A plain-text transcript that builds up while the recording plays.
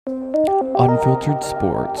Unfiltered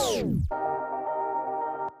Sports.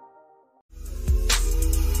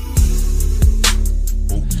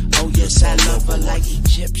 Oh yes, I love her like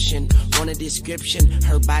Egyptian. Want a description,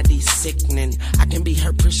 her body sickening. I can be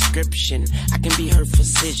her prescription, I can be her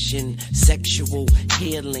physician. Sexual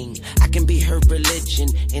healing, I can be her religion.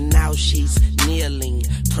 And now she's kneeling,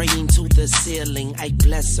 praying to the ceiling. I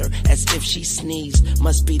bless her as if she sneezed,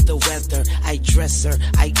 must be the weather. I dress her,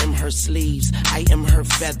 I am her sleeves, I am her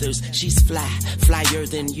feathers. She's flyer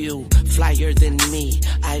than you, flyer than me.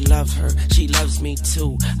 I love her, she loves me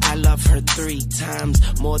too. I love her 3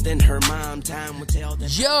 times more than her mom. Time will tell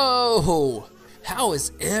that. Yo! How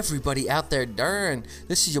is everybody out there doing?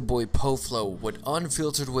 This is your boy PoFlo with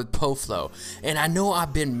Unfiltered with PoFlo. And I know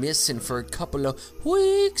I've been missing for a couple of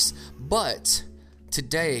weeks, but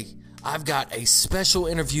today I've got a special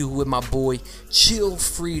interview with my boy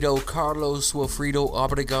Chilfredo, Carlos Wilfredo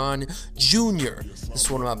Obregon Jr. This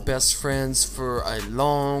is one of my best friends for a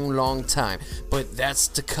long time, but that's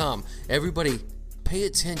to come. Everybody, pay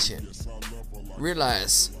attention.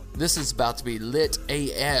 Realize this is about to be lit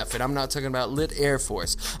AF, and I'm not talking about lit Air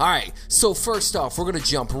Force. Alright, so first off, we're going to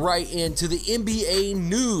jump right into the NBA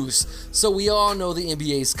news. So we all know the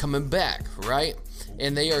NBA is coming back, right?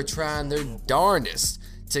 And they are trying their darndest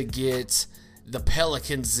to get the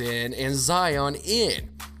Pelicans in and Zion in.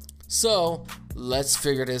 So let's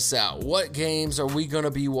figure this out. What games are we going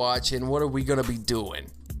to be watching? What are we going to be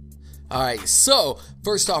doing? Alright, so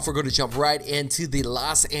first off, we're going to jump right into the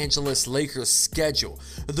Los Angeles Lakers schedule.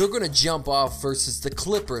 They're going to jump off versus the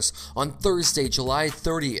Clippers on Thursday, July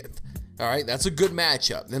 30th. Alright, that's a good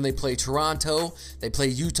matchup. Then they play Toronto, they play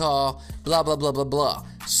Utah, blah, blah, blah, blah, blah.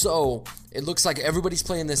 So it looks like everybody's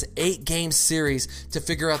playing this 8-game series to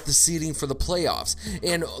figure out the seeding for the playoffs.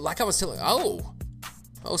 And like I was telling, oh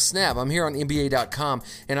snap, I'm here on NBA.com,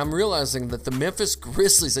 and I'm realizing that the Memphis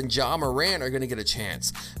Grizzlies and Ja Morant are going to get a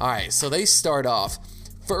chance. Alright, so they start off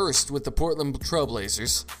first with the Portland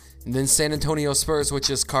Trailblazers, and then San Antonio Spurs,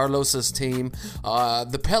 which is Carlos's team,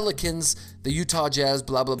 the Pelicans, the Utah Jazz,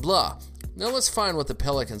 blah, blah, blah. Now let's find what the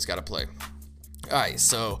Pelicans got to play. Alright,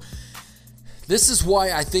 so this is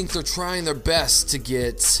why I think they're trying their best to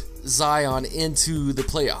get Zion into the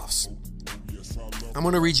playoffs. I'm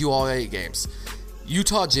going to read you all 8 games.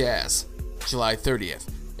 Utah Jazz, July 30th.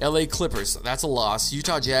 LA Clippers, that's a loss.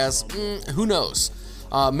 Utah Jazz, who knows?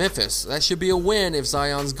 Memphis, that should be a win if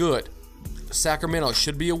Zion's good. Sacramento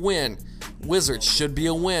should be a win. Wizards should be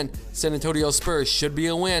a win. San Antonio Spurs should be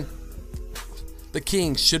a win. The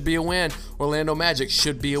Kings should be a win. Orlando Magic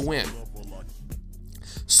should be a win.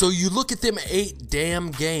 So you look at them 8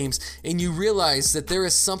 damn games and you realize that there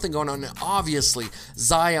is something going on. Obviously,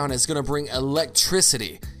 Zion is going to bring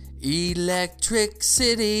electricity to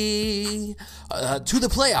the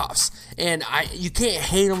playoffs, and you can't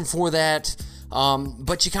hate them for that,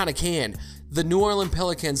 but you kind of can. The New Orleans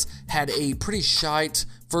Pelicans had a pretty shite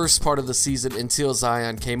first part of the season until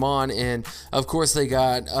Zion came on, and of course they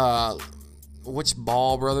got which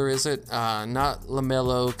Ball brother is it? Not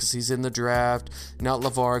LaMelo because he's in the draft, not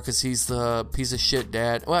LeVar because he's the piece of shit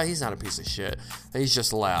dad. Well, he's not a piece of shit, he's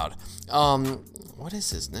just loud. What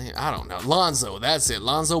is his name? I don't know. Lonzo, that's it.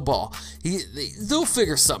 Lonzo Ball. They'll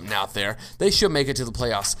figure something out there. They should make it to the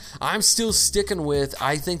playoffs. I'm still sticking with,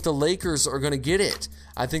 I think the Lakers are going to get it.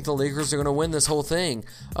 I think the Lakers are going to win this whole thing.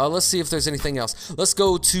 Let's see if there's anything else. Let's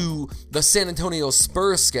go to the San Antonio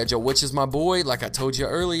Spurs schedule, which is my boy, like I told you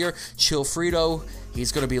earlier, Chilfredo.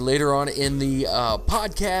 He's going to be later on in the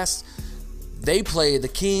podcast. They play the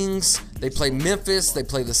Kings, they play Memphis, they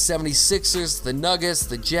play the 76ers, the Nuggets,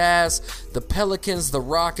 the Jazz, the Pelicans, the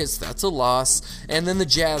Rockets, that's a loss, and then the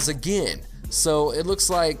Jazz again. So it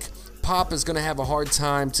looks like Pop is going to have a hard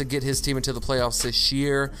time to get his team into the playoffs this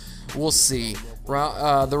year. We'll see.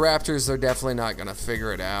 The Raptors are definitely not going to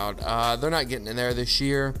figure it out. They're not getting in there this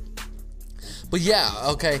year. But yeah,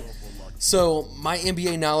 okay. So my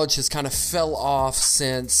NBA knowledge has kind of fell off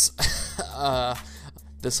since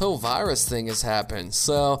this whole virus thing has happened.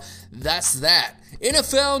 So that's that.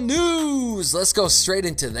 NFL news. Let's go straight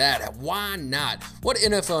into that. Why not? What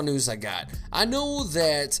NFL news I got? I know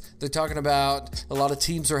that they're talking about a lot of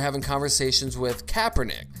teams are having conversations with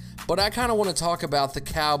Kaepernick, but I kind of want to talk about the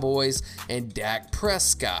Cowboys and Dak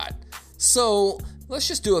Prescott. So let's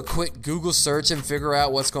just do a quick Google search and figure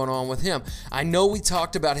out what's going on with him. I know we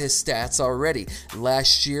talked about his stats already.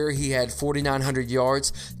 Last year, he had 4,900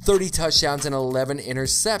 yards, 30 touchdowns, and 11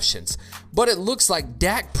 interceptions. But it looks like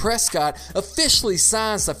Dak Prescott officially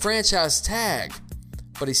signs the franchise tag,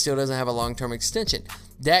 but he still doesn't have a long-term extension.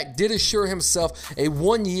 Dak did assure himself a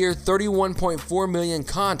one-year, $31.4 million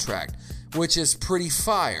contract, which is pretty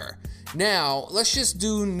fire. Now, let's just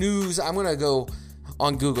do news. I'm going to go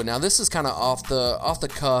on Google. Now, this is kind of off the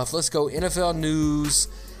cuff. Let's go NFL news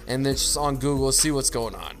and then just on Google, see what's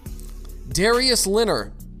going on. Darius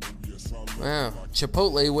Leonard. Wow.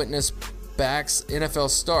 Chipotle witness backs NFL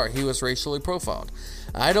star. He was racially profiled.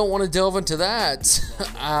 I don't want to delve into that.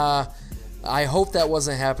 I hope that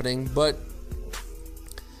wasn't happening, but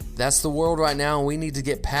that's the world right now, and we need to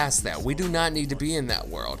get past that. We do not need to be in that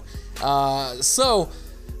world. So,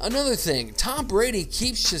 another thing, Tom Brady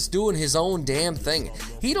keeps just doing his own damn thing.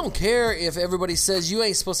 He don't care if everybody says you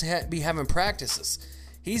ain't supposed to be having practices.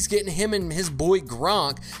 He's getting him and his boy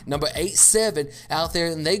Gronk, number 87, out there,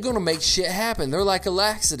 and they going to make shit happen. They're like a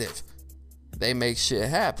laxative. They make shit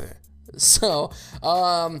happen. So,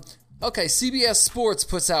 okay, CBS Sports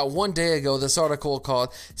puts out one day ago this article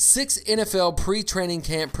called 6 NFL Pre-Training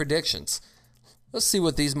Camp Predictions. Let's see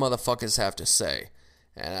what these motherfuckers have to say.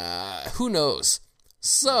 Who knows?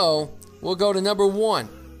 So, we'll go to number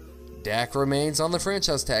 1. Dak remains on the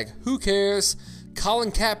franchise tag. Who cares?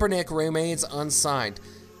 Colin Kaepernick remains unsigned.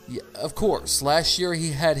 Yeah, of course, last year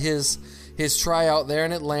he had his tryout there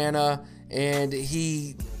in Atlanta, and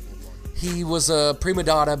he was a prima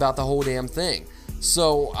donna about the whole damn thing.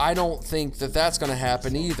 So I don't think that that's going to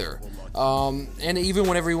happen either. And even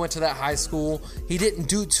whenever he went to that high school, he didn't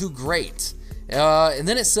do too great. And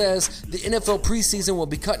then it says the NFL preseason will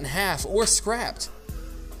be cut in half or scrapped.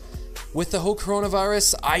 With the whole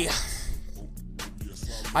coronavirus,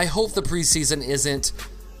 I hope the preseason isn't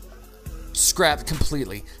scrapped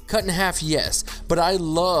completely. Cut in half, yes. But I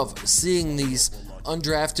love seeing these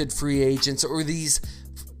undrafted free agents or these,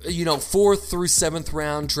 4th through 7th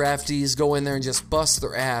round draftees go in there and just bust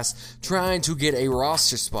their ass trying to get a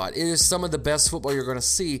roster spot. It is some of the best football you're going to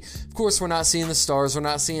see. Of course, we're not seeing the stars. We're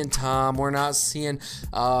not seeing Tom. We're not seeing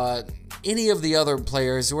any of the other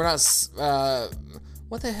players. We're not...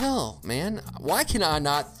 what the hell, man? Why can I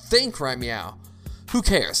not think right meow? Who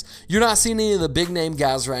cares? You're not seeing any of the big name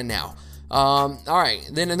guys right now. All right,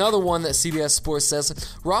 then another one that CBS Sports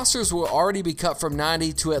says, rosters will already be cut from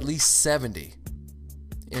 90 to at least 70.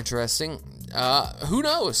 Interesting. Who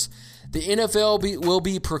knows? The NFL will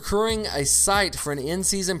be procuring a site for an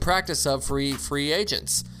in-season practice hub for free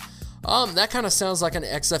agents. That kind of sounds like an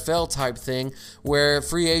XFL type thing where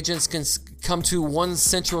free agents can come to one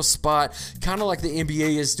central spot, kind of like the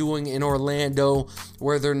NBA is doing in Orlando,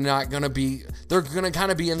 where they're going to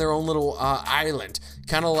kind of be in their own little island.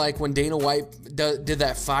 Kind of like when Dana White did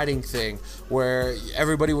that fighting thing where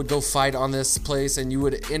everybody would go fight on this place and you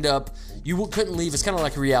would end up, couldn't leave. It's kind of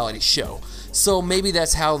like a reality show. So maybe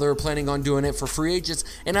that's how they're planning on doing it for free agents,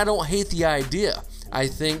 and I don't hate the idea. I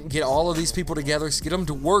think get all of these people together, get them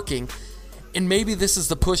to working, and maybe this is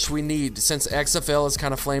the push we need since XFL is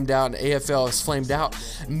kind of flamed out and AFL is flamed out.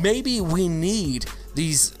 Maybe we need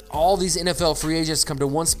all these NFL free agents to come to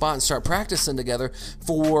one spot and start practicing together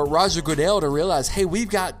for Roger Goodell to realize, hey, we've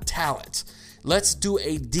got talent. Let's do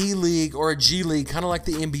a D-League or a G-League, kind of like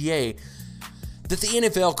the NBA, that the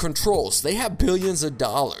NFL controls. They have billions of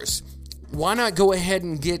dollars. Why not go ahead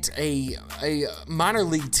and get a minor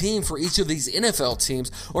league team for each of these NFL teams,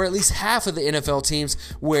 or at least half of the NFL teams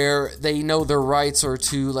where they know their rights are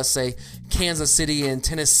to, let's say, Kansas City and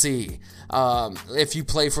Tennessee. If you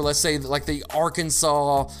play for, let's say, like the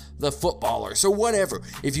Arkansas, the footballers, or whatever.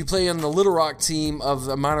 If you play on the Little Rock team of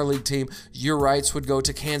a minor league team, your rights would go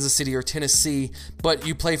to Kansas City or Tennessee, but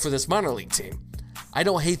you play for this minor league team. I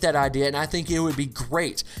don't hate that idea, and I think it would be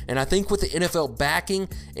great. And I think with the NFL backing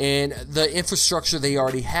and the infrastructure they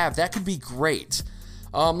already have, that could be great.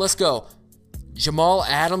 Let's go. Jamal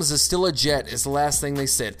Adams is still a Jet is the last thing they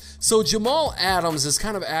said. So Jamal Adams is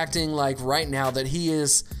kind of acting like right now that he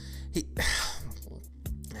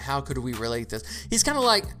how could we relate this? He's kind of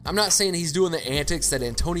like, I'm not saying he's doing the antics that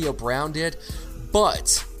Antonio Brown did,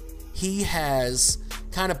 but he has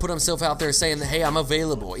kind of put himself out there saying that, hey, I'm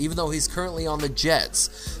available, even though he's currently on the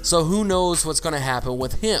Jets. So who knows what's going to happen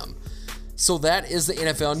with him? So that is the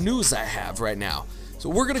NFL news I have right now. So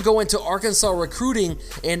we're going to go into Arkansas recruiting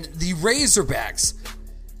and the Razorbacks.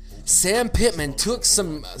 Sam Pittman took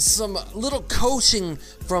some little coaching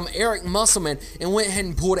from Eric Musselman and went ahead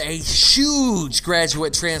and pulled a huge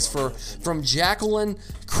graduate transfer from Jacqueline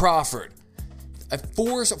Crawford, a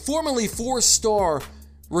formerly four-star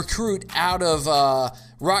recruit out of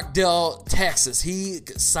Rockdale, Texas. He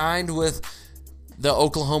signed with the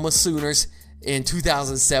Oklahoma Sooners in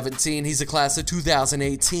 2017. He's a class of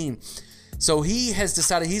 2018. So he has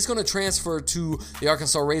decided he's going to transfer to the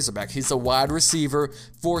Arkansas Razorback. He's a wide receiver,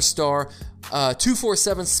 4-star.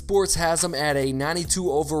 247 Sports has him at a 92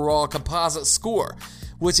 overall composite score,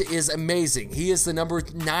 which is amazing. He is the number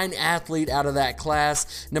 9 athlete out of that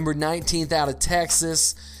class, number 19th out of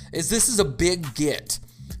Texas. This is a big get.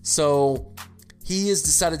 So he has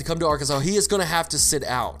decided to come to Arkansas. He is going to have to sit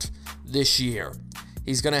out this year.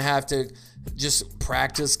 He's going to have to just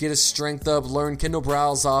practice, get his strength up, learn Kendall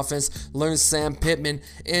Briles' offense, learn Sam Pittman.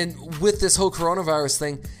 And with this whole coronavirus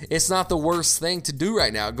thing, it's not the worst thing to do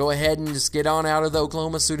right now. Go ahead and just get on out of the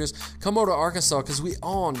Oklahoma Sooners. Come over to Arkansas, because we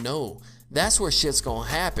all know that's where shit's going to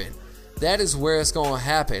happen. That is where it's going to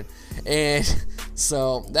happen. And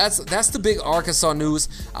so that's the big Arkansas news.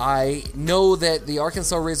 I know that the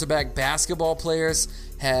Arkansas Razorback basketball players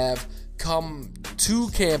have come to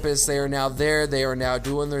campus. They are now there. They are now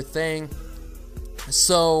doing their thing.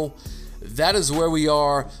 So that is where we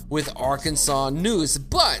are with Arkansas news.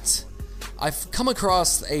 But I've come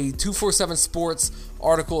across a 247 Sports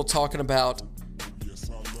article talking about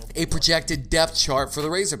a projected depth chart for the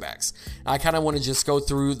Razorbacks. I kind of want to just go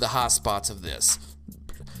through the hot spots of this.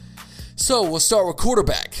 So we'll start with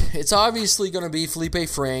quarterback. It's obviously going to be Felipe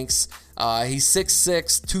Franks. He's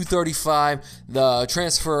 6'6", 235, the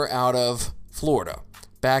transfer out of Florida.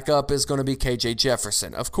 Backup is going to be KJ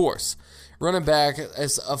Jefferson, of course. Running back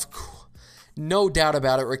is, no doubt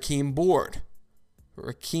about it, Rakeem Boyd.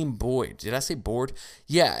 Did I say Boyd?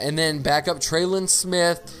 Yeah, and then backup Traylon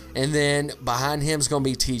Smith, and then behind him is going to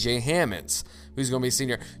be TJ Hammonds, who's going to be a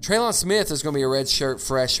senior. Traylon Smith is going to be a redshirt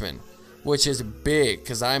freshman, which is big,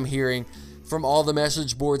 because I'm hearing from all the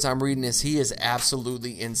message boards I'm reading is he is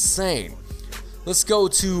absolutely insane. Let's go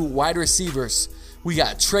to wide receivers. We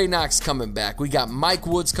got Trey Knox coming back. We got Mike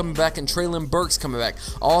Woods coming back and Treylon Burks coming back.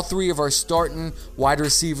 All three of our starting wide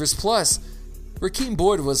receivers. Plus, Rakeem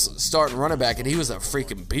Boyd was starting running back, and he was a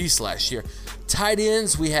freaking beast last year. Tight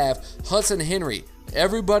ends, we have Hudson Henry.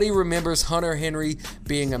 Everybody remembers Hunter Henry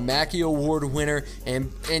being a Mackey Award winner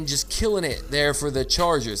and just killing it there for the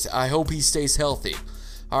Chargers. I hope he stays healthy.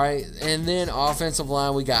 All right, and then offensive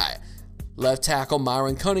line, we got left tackle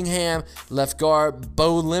Myron Cunningham, left guard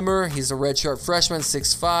Bo Limmer, he's a redshirt freshman,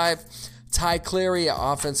 6'5". Ty Clary,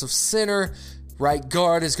 offensive center. Right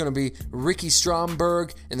guard is going to be Ricky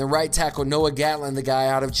Stromberg, and the right tackle Noah Gatlin, the guy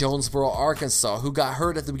out of Jonesboro, Arkansas, who got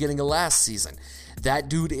hurt at the beginning of last season. That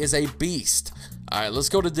dude is a beast. All right, let's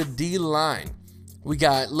go to the D-line. We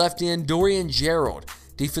got left end Dorian Gerald,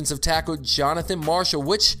 defensive tackle Jonathan Marshall,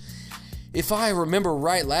 which, if I remember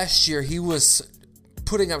right, last year he was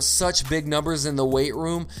putting up such big numbers in the weight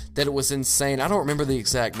room that it was insane. I don't remember the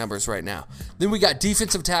exact numbers right now. Then we got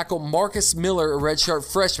defensive tackle Marcus Miller, a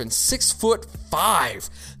redshirt freshman, 6'5",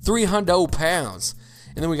 300 pounds.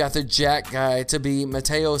 And then we got the jack guy to be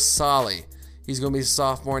Mateo Sali. He's going to be a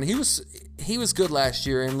sophomore, and he was good last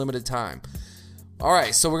year in limited time. All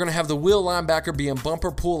right, so we're going to have the wheel linebacker being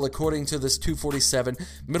Bumper Pool, according to this 247.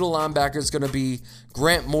 Middle linebacker is going to be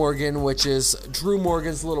Grant Morgan, which is Drew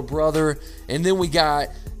Morgan's little brother. And then we got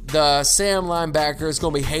the Sam linebacker is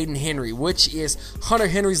going to be Hayden Henry, which is Hunter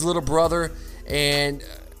Henry's little brother. And,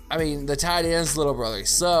 the tight end's little brother.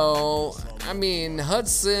 So,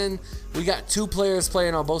 Hudson, we got two players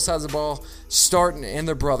playing on both sides of the ball, starting, and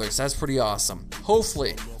their brothers. That's pretty awesome.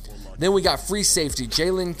 Hopefully. Then we got free safety,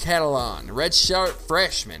 Jalen Catalan, redshirt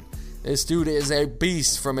freshman. This dude is a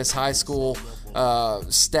beast from his high school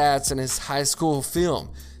stats and his high school film.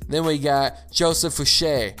 Then we got Joseph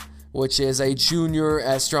Fouché, which is a junior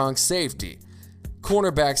at strong safety.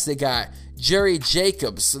 Cornerbacks, they got Jerry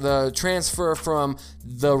Jacobs, the transfer from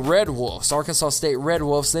the Red Wolves, Arkansas State Red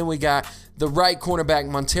Wolves. Then we got the right cornerback,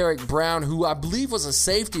 Monteric Brown, who I believe was a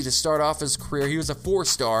safety to start off his career. He was a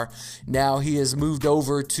 4-star. Now he has moved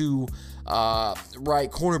over to right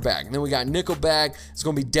cornerback. And then we got nickelback. It's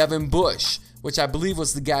going to be Devin Bush, which I believe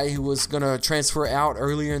was the guy who was going to transfer out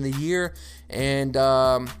earlier in the year. And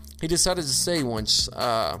he decided to stay once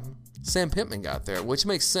Sam Pittman got there, which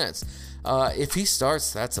makes sense. If he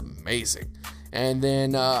starts, that's amazing. And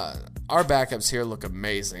then our backups here look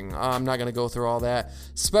amazing. I'm not going to go through all that.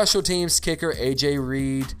 Special teams kicker, A.J.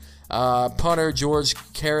 Reed. Punter, George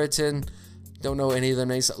Carrington. Don't know any of their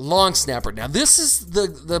names. Long snapper. Now, this is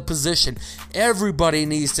the position everybody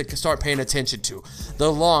needs to start paying attention to.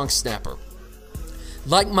 The long snapper.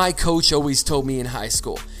 Like my coach always told me in high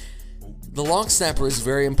school, the long snapper is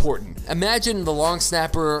very important. Imagine the long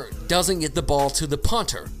snapper doesn't get the ball to the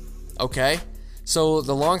punter. Okay? So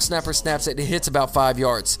the long snapper snaps it and it hits about 5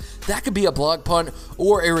 yards. That could be a block punt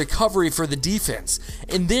or a recovery for the defense.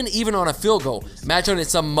 And then even on a field goal, imagine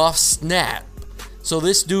it's a muff snap. So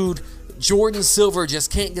this dude, Jordan Silver,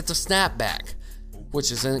 just can't get the snap back,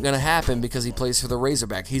 which isn't going to happen because he plays for the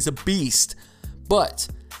Razorback. He's a beast. But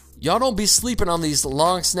Y'all don't be sleeping on these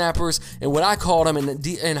long snappers and what I called them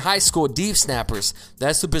in high school, deep snappers.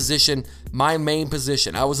 That's the position, my main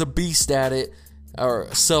position. I was a beast at it, or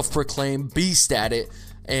self-proclaimed beast at it.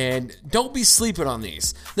 And don't be sleeping on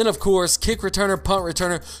these. Then, of course, kick returner, punt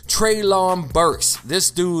returner, Treylon Burks.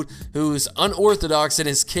 This dude who's unorthodox in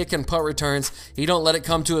his kick and punt returns. He don't let it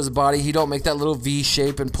come to his body. He don't make that little V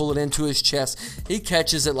shape and pull it into his chest. He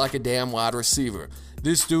catches it like a damn wide receiver.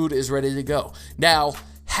 This dude is ready to go. Now,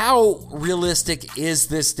 how realistic is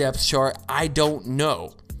this depth chart? I don't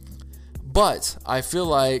know. But I feel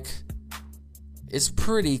like it's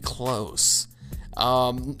pretty close.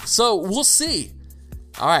 So we'll see.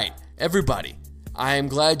 All right, everybody, I am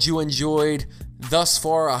glad you enjoyed thus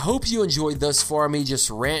far. I hope you enjoyed thus far me just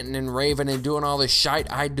ranting and raving and doing all the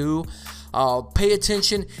shite I do. Pay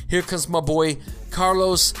attention. Here comes my boy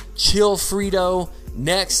Carlos Chilfredo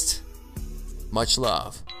next. Much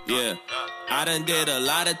love. Yeah, I done did a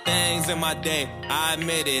lot of things in my day. I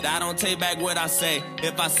admit it, I don't take back what I say.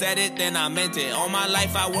 If I said it, then I meant it. All my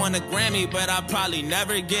life I won a Grammy, but I probably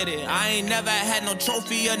never get it. I ain't never had no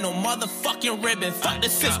trophy or no motherfucking ribbon. Fuck the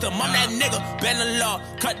system, I'm that nigga. Bend the law,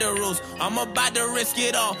 cut the rules. I'm about to risk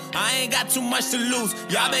it all. I ain't got too much to lose.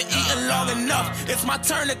 Y'all been eating long enough. It's my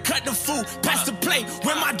turn to cut the food. Pass the plate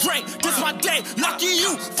with my drink. This my day. Lucky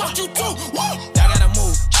you, fuck you too. Woo! Y'all gotta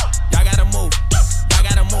move. Y'all gotta move.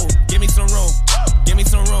 Gotta move, give me some room, give me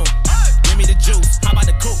some room, give me the juice. How about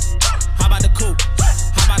the coupe? How about the coupe?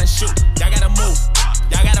 How about the shoot? Y'all gotta move,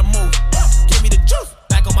 y'all gotta move, give me the juice.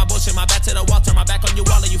 Back on my bullshit, my back to the wall, turn my back on you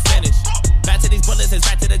all and you finish. Back to these bullets, it's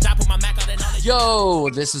back to the job, put my Mac on and all. Yo,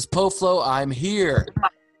 this is PoFlo, I'm here.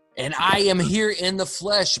 And I am here in the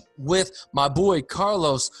flesh with my boy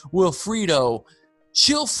Carlos Wilfredo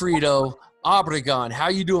Chilfredo Obregon. How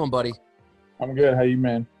you doing, buddy? I'm good, how you,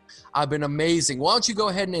 man? I've been amazing. Why don't you go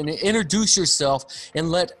ahead and introduce yourself and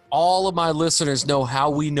let all of my listeners know how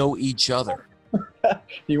we know each other.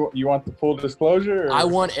 You want the full disclosure? Or? I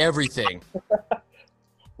want everything.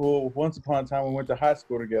 Well, once upon a time, we went to high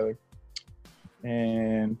school together.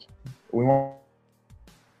 And we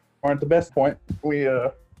weren't the best point. We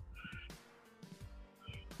got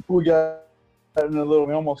in a little,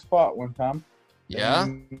 we almost fought one time. Yeah?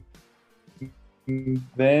 And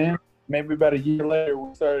then maybe about a year later,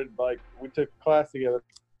 we took a class together,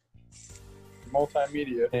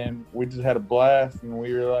 multimedia, and we just had a blast, and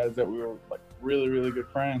we realized that we were like really, really good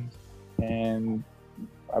friends. And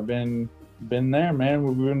I've been there, man.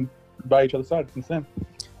 We've been by each other's side since then.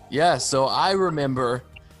 Yeah, so I remember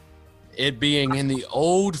it being in the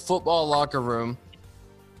old football locker room,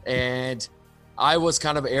 and I was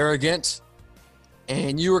kind of arrogant,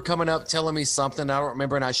 and you were coming up telling me something I don't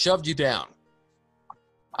remember, and I shoved you down.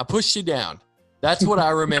 I pushed you down. That's what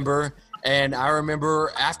I remember. And I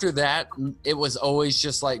remember after that, it was always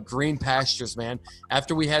just like green pastures, man.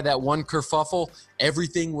 After we had that one kerfuffle,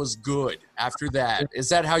 everything was good after that. Is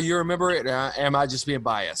that how you remember it? Am I just being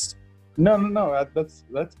biased? No. That's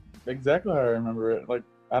exactly how I remember it. Like,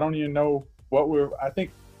 I don't even know I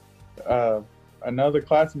think another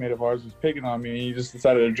classmate of ours was picking on me, and he just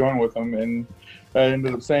decided to join with them. And I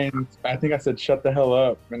ended up saying, I think I said, shut the hell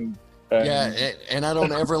up. Yeah, and I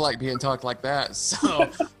don't ever like being talked like that. So,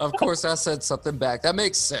 of course, I said something back. That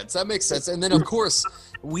makes sense. And then, of course,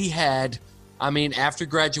 after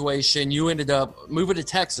graduation, you ended up moving to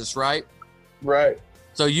Texas, right? Right.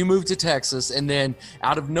 So you moved to Texas, and then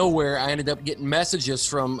out of nowhere, I ended up getting messages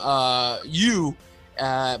from you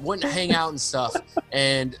wanting to hang out and stuff.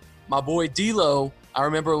 And my boy D-Lo, I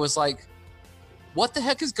remember, was like, what the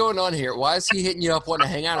heck is going on here? Why is he hitting you up wanting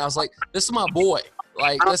to hang out? I was like, this is my boy.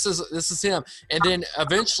 Like, this is him. And then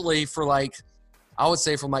eventually I would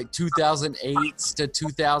say from 2008 to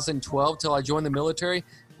 2012 till I joined the military,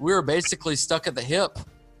 we were basically stuck at the hip.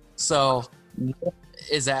 So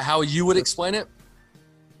is that how you would explain it?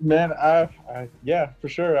 Man, yeah, for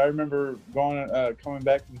sure. I remember coming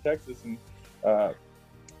back from Texas, and I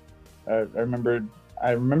remembered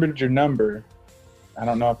your number. I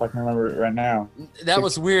don't know if I can remember it right now. That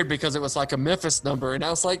was weird because it was like a Memphis number. And I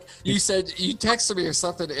was like, you texted me or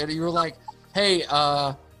something, and you were like, hey,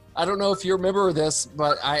 I don't know if you remember this,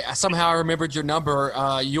 but I somehow remembered your number.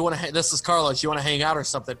 This is Carlos. You want to hang out or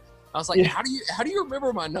something? I was like, yeah. How do you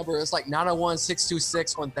remember my number? It's like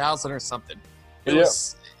 901-626-1000 or something.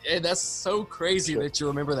 That's so crazy that you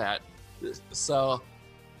remember that. So,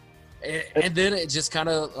 and then it just kind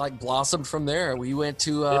of blossomed from there. We went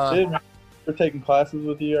to. We're taking classes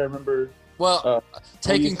with you. I remember. Well,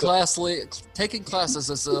 taking classes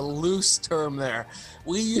is a loose term there.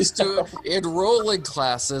 We used to enroll in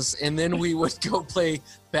classes, and then we would go play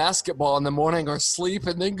basketball in the morning or sleep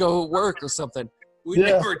and then go work or something. We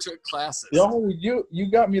Yeah. never took classes. Yo,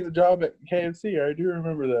 you got me the job at KFC. I do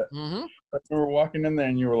remember that. Mm-hmm. I remember walking in there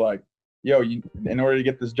and you were like, "Yo, in order to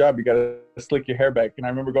get this job, you got to slick your hair back." And I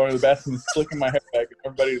remember going to the bathroom and slicking my hair back.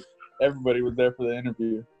 And everybody was there for the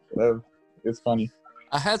interview. It's funny.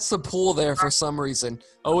 I had some pull there for some reason.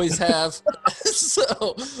 Always have.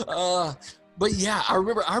 So, but yeah, I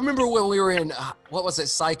remember when we were in what was it,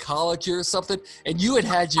 psychology or something, and you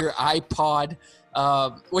had your iPod,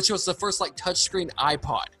 which was the first like touchscreen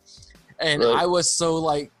iPod, and Right. I was so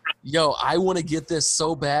like, yo, I want to get this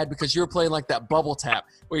so bad because you were playing like that bubble tap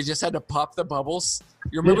where you just had to pop the bubbles.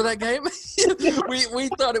 You remember that game? we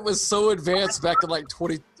thought it was so advanced back in like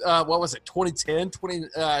 2010,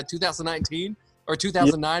 2019 or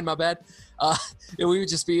 2009, my bad. And we would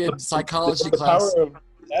just be in psychology the class. power of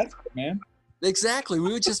that's man. Exactly.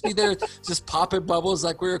 We would just be there just popping bubbles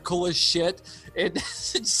like we were cool as shit and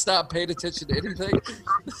just not paying attention to anything.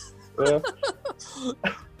 Yeah.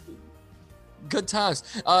 Good times.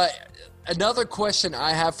 Another question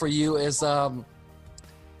I have for you is, well,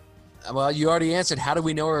 you already answered. How do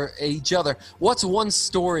we know each other? What's one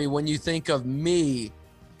story when you think of me,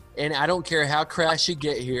 and I don't care how crash you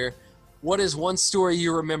get here, what is one story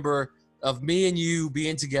you remember of me and you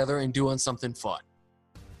being together and doing something fun?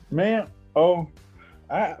 Man,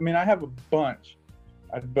 I mean, I have a bunch,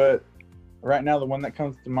 but right now the one that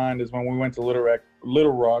comes to mind is when we went to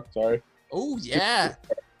Little Rock, sorry, Oh, yeah.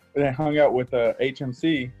 and I hung out with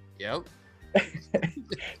HMC. Yep.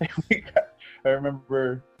 I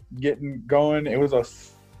remember getting going. It was a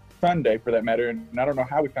Sunday, for that matter, and I don't know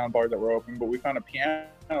how we found bars that were open, but we found a piano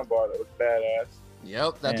bar that was badass.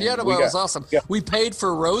 Yep. That And piano we bar was got- awesome. yeah. We paid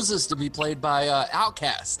for Roses to be played by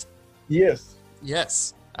Outkast. Yes.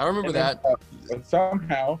 Yes. I remember And then, that. and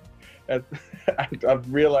somehow, I've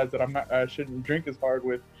realized that I shouldn't drink as hard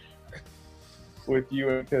with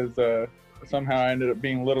you because somehow I ended up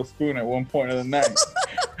being Little Spoon at one point of the night.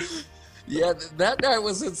 Yeah, that night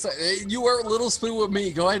was insane. You weren't Little Spoon with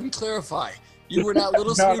me. Go ahead and clarify. You were not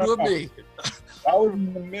Little No, Spoon with no. me. I was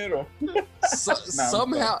in the middle.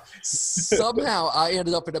 Somehow I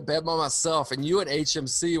ended up in a bed by myself, and you and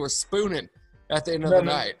HMC were spooning at the end of No, the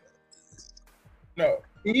no. night. No,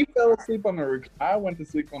 he fell asleep on the roof. I went to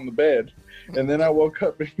sleep on the bed, and then I woke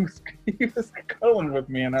up and he was cuddling with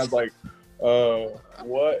me, and I was like,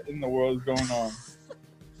 what in the world is going on?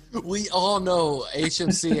 We all know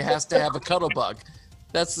HMC has to have a cuddle bug.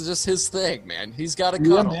 That's just his thing, man. He's got to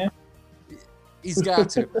Yeah, cuddle. man. He's got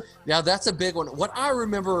to. Now, that's a big one. What I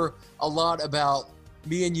remember a lot about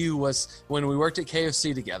me and you was when we worked at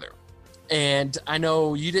KFC together. And I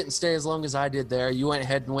know you didn't stay as long as I did there. You went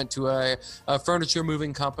ahead and went to a furniture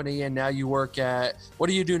moving company, and now you work at – what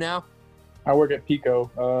do you do now? I work at Pico.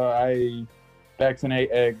 I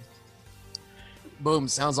vaccinate eggs. Boom.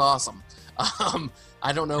 Sounds awesome.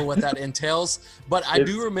 I don't know what that entails, but I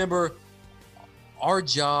do remember our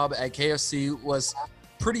job at KFC was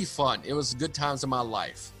pretty fun. It was good times in my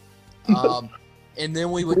life. And then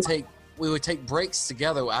we would take breaks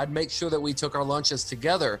together. I'd make sure that we took our lunches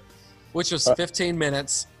together, which was 15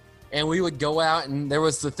 minutes, and we would go out, and there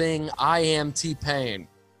was the thing, I Am T-Pain.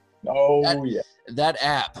 Oh, yeah. That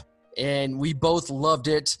app, and we both loved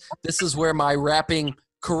it. This is where my rapping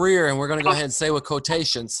career, and we're going to go ahead and say with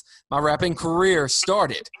quotations, my rapping career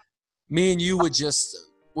started. Me and you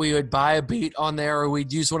we would buy a beat on there, or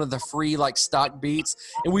we'd use one of the free like stock beats,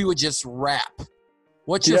 and we would just rap.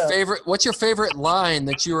 What's your favorite line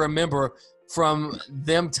that you remember from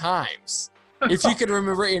them times? If you can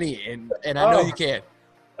remember any, and I know you can.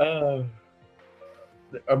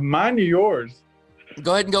 Mine or yours?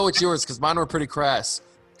 Go ahead and go with yours, because mine were pretty crass.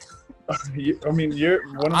 I mean, you're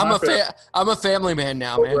one of I'm a family man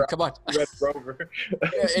now, man. Come on. Red Rover.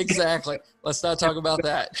 Yeah, exactly. Let's not talk about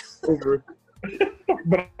that. Over.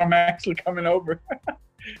 But I'm actually coming over.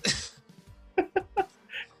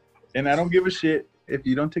 And I don't give a shit if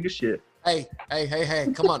you don't take a shit. Hey,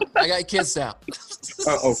 come on. I got kids now.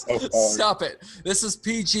 Oh. Stop it. This is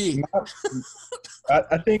PG.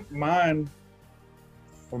 I think mine,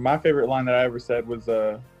 or my favorite line that I ever said was,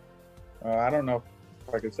 I don't know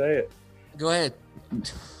if I could say it. Go ahead.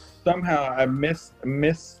 Somehow I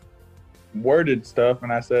misworded stuff,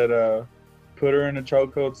 and I said, put her in a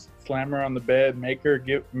chokehold, slam her on the bed, make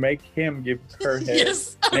him give her head.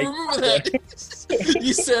 Yes, I remember that.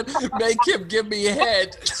 You said, make him give me a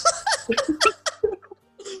head.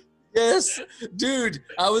 Yes, dude.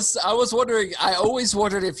 I was wondering. I always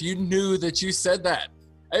wondered if you knew that you said that.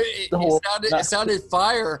 It sounded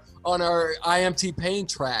fire on our IMT Pain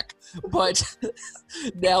track, but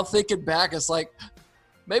now thinking back, it's like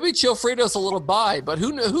maybe Chilfredo's a little bi, but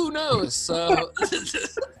who knows? So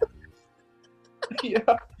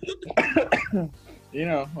Yeah. You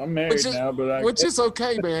know, I'm married now, but which is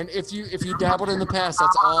okay, man. If you dabbled in the past,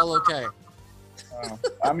 that's all okay.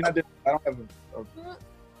 I mean, I don't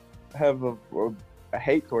have a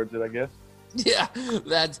hate towards it, I guess. Yeah,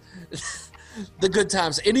 that's the good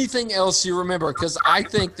times. Anything else you remember? Because I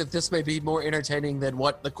think that this may be more entertaining than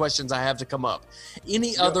what the questions I have to come up.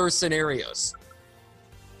 Any other scenarios?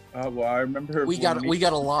 Well, I remember we got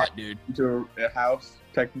a lot, dude. To a house,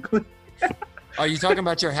 technically. Are you talking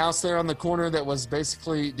about your house there on the corner that was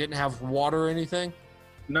basically didn't have water or anything?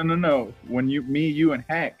 No. When you and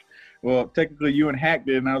Hack. Well, technically you and Hack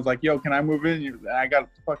did, and I was like, "Yo, can I move in?" I got a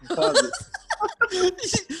fucking closet.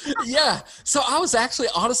 Yeah. So I was actually,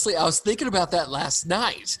 honestly, I was thinking about that last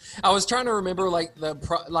night. I was trying to remember, like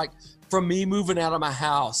from me moving out of my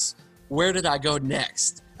house, where did I go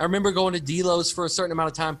next? I remember going to D-Lo's for a certain amount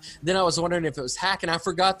of time. Then I was wondering if it was Hack, and I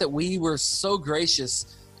forgot that we were so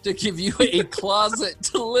gracious to give you a closet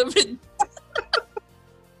to live in.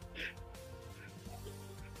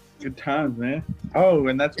 Good times, man. Oh,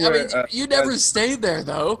 and that's where... I mean, you never stayed there,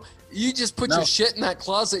 though. You just put your shit in that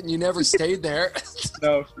closet and you never stayed there.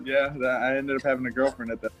 No, yeah. I ended up having a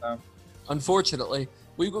girlfriend at that time. Unfortunately.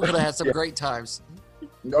 We could have had some great times.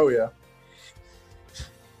 Oh, yeah.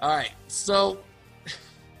 All right. So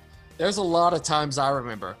there's a lot of times I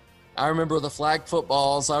remember. I remember the flag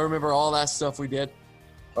footballs. I remember all that stuff we did.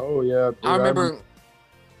 Oh, yeah. Dude, I remember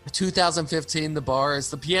 2015, the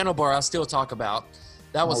bars, the piano bar I still talk about.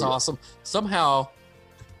 That was awesome. Somehow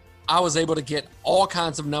I was able to get all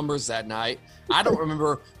kinds of numbers that night. I don't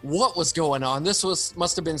remember what was going on. This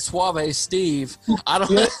must have been Suave Steve. I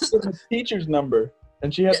don't know. The teacher's number,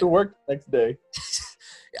 and she had to work the next day.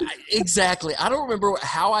 Exactly. I don't remember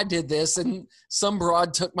how I did this, and some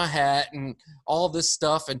broad took my hat and all this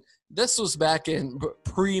stuff. And this was back in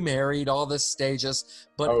pre-married, all this stages.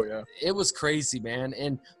 But it was crazy, man.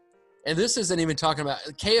 And this isn't even talking about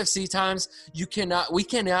KFC times. We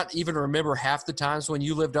cannot even remember half the times when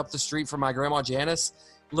you lived up the street from my grandma Janice.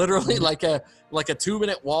 Literally like a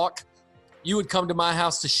 2-minute walk. You would come to my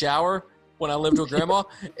house to shower when I lived with grandma.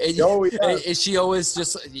 And, and she always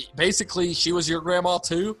just, basically she was your grandma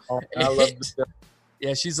too. Oh, I love this.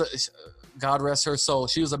 Yeah, God rest her soul.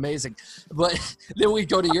 She was amazing. But then we'd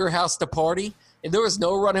go to your house to party, and there was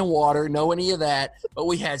no running water, no any of that. But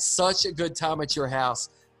we had such a good time at your house.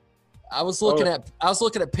 I was looking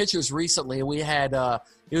at pictures recently, and we had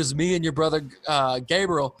it was me and your brother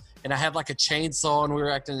Gabriel, and I had like a chainsaw, and we were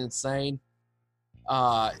acting insane.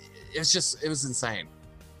 It was insane.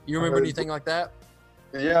 You remember anything like that?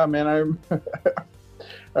 Yeah, man.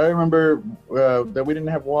 I remember that we didn't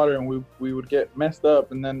have water, and we would get messed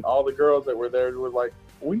up, and then all the girls that were there were like,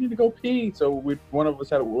 "We need to go pee," so one of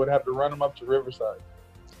us would have to run them up to Riverside.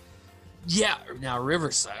 Yeah, now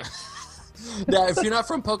Riverside. Now, if you're not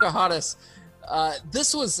from Pocahontas,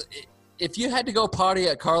 this was, if you had to go party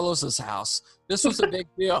at Carlos's house, this was a big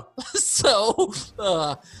deal. So,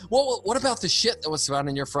 what about the shit that was found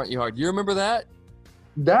in your front yard? Do you remember that?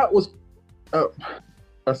 That was a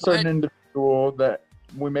certain individual that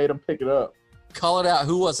we made him pick it up. Call it out.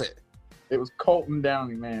 Who was it? It was Colton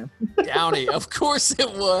Downey, man. Downey, of course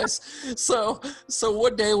it was. So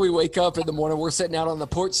one day we wake up in the morning, we're sitting out on the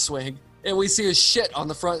porch swing, and we see his shit on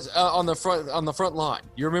the front lawn.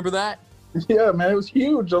 You remember that? Yeah, man, it was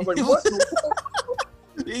huge. I was like, what?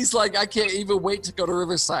 He's like, I can't even wait to go to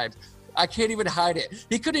Riverside. I can't even hide it.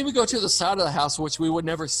 He couldn't even go to the side of the house, which we would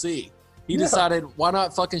never see. He decided, why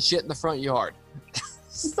not fucking shit in the front yard?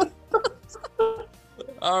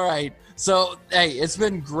 All right. So, hey, it's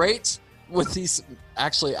been great with these.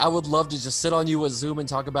 Actually, I would love to just sit on you with Zoom and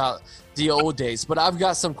talk about the old days, but I've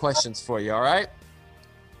got some questions for you, all right?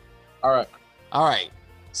 All right.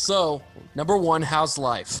 So, number one, how's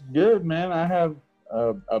life? Good, man. I have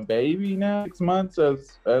a baby now, 6 months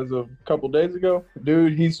as of a couple days ago.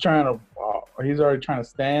 Dude, he's already trying to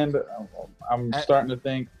stand. I'm starting to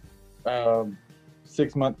think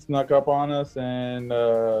 6 months snuck up on us, and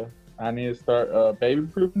I need to start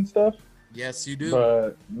baby-proofing stuff. Yes, you do.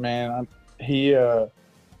 But man, he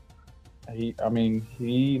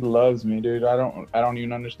loves me, dude. I don't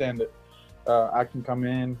even understand it. I can come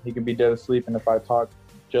in, he can be dead asleep, and if I talk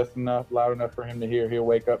just enough, loud enough for him to hear, he'll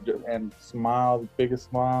wake up and smile, the biggest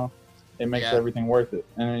smile. It makes everything worth it.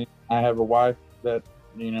 And I have a wife that,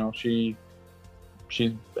 she's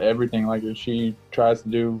everything. Like, she tries to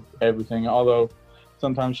do everything, although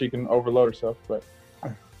sometimes she can overload herself. But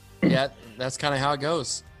yeah, that's kind of how it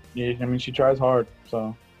goes. Yeah, I mean, she tries hard,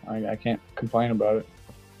 so I can't complain about it.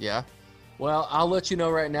 Yeah. Well, I'll let you know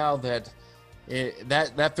right now that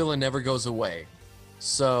that feeling never goes away.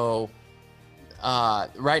 So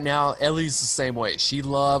right now, Ellie's the same way. She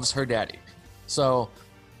loves her daddy. So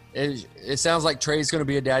it sounds like Trey's going to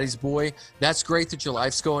be a daddy's boy. That's great that your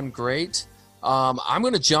life's going great. I'm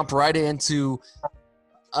going to jump right into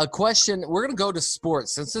a question. We're going to go to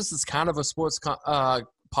sports since this is kind of a sports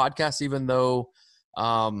podcast, even though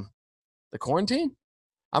the quarantine.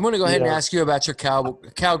 I'm going to go ahead and ask you about your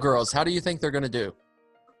Cowgirls. How do you think they're going to do?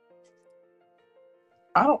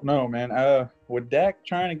 I don't know, man. With Dak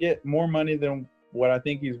trying to get more money than what I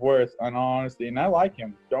think he's worth, in all honesty, and I like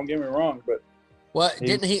him. Don't get me wrong, but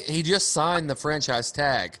didn't he just signed the franchise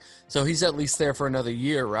tag, so he's at least there for another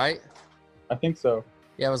year, right? I think so.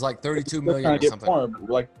 Yeah, it was like $32 million trying or to get something. more.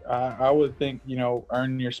 Like I would think,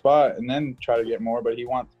 earn your spot and then try to get more, but he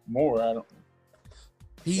wants more. I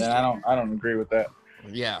don't agree with that.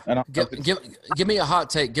 Yeah. I don't Give me a hot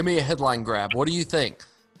take. Give me a headline grab. What do you think?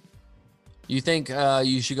 You think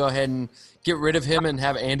you should go ahead and get rid of him and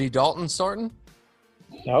have Andy Dalton starting?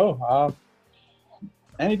 No.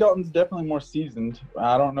 Andy Dalton's definitely more seasoned.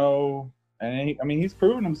 I don't know. And he's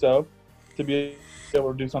proven himself to be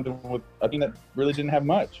able to do something with a team that really didn't have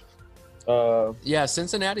much. Yeah,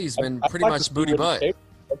 Cincinnati's been pretty like much to booty see butt.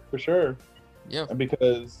 for sure. Yeah.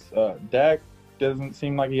 Because Dak doesn't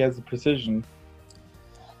seem like he has the precision.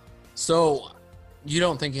 So you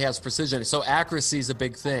don't think he has precision. So accuracy is a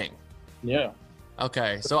big thing. Yeah.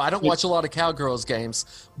 Okay. So I don't watch a lot of Cowgirls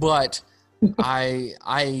games, but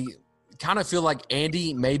I kind of feel like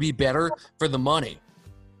Andy may be better for the money.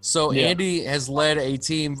 So Andy has led a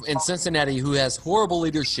team in Cincinnati who has horrible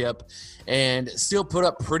leadership and still put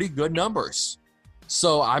up pretty good numbers.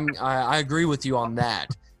 So I agree with you on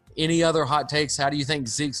that. Any other hot takes? How do you think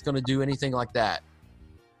Zeke's going to do anything like that?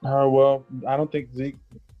 Well, I don't think Zeke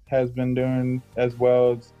has been doing as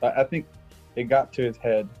well as I think it got to his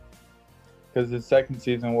head because his second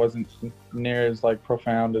season wasn't near as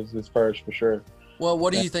profound as his first, for sure. Well,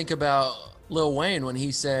 what do you think about Lil Wayne when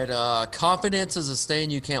he said confidence is a stain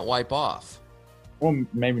you can't wipe off? Well,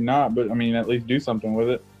 maybe not, but at least do something with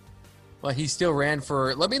it. Well, he still ran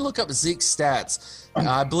for – let me look up Zeke's stats.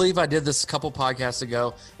 I believe I did this a couple podcasts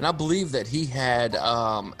ago, and I believe that he had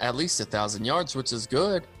at least 1,000 yards, which is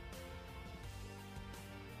good.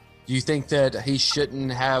 Do you think that he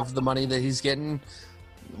shouldn't have the money that he's getting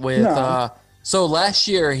with No. So last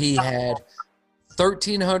year he had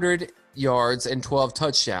 1,300 yards and 12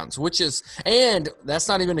 touchdowns, and that's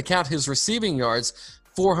not even to count his receiving yards,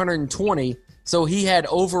 420. So he had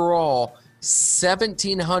overall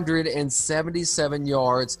 1,777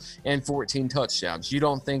 yards and 14 touchdowns. You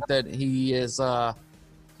don't think that he is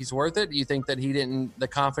he's worth it? You think that the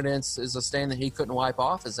confidence is a stain that he couldn't wipe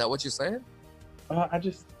off? Is that what you're saying?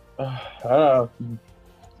 I'm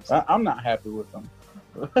not happy with him.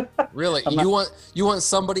 Really? You want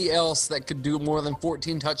somebody else that could do more than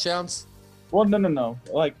 14 touchdowns? Well, no.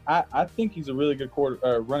 I think he's a really good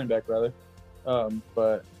running back, rather.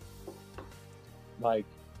 But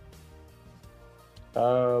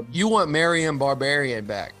you want Marion Barbarian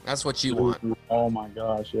back. That's what you want. Oh my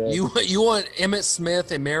gosh, yeah. You want Emmitt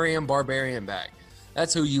Smith and Marion Barbarian back.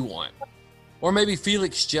 That's who you want. Or maybe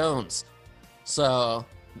Felix Jones. So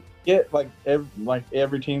yeah,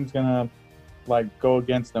 every team's gonna go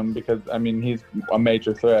against him because he's a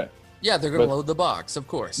major threat. Yeah, they're gonna load the box, of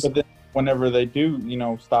course. But then whenever they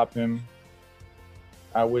do, stop him,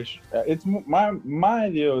 I wish it's my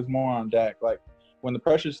idea is more on Dak. When the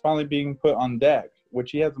pressure's finally being put on Dak,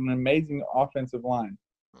 which he has an amazing offensive line.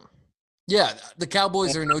 Yeah, the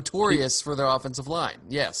Cowboys are notorious for their offensive line.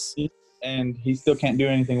 Yes. And he still can't do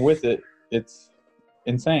anything with it. It's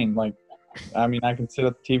insane. I can sit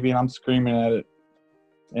at the TV and I'm screaming at it.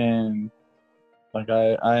 And,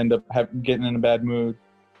 I end up getting in a bad mood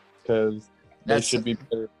because they should be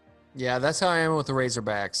better. Yeah, that's how I am with the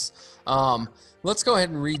Razorbacks. Let's go ahead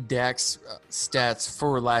and read Dak's stats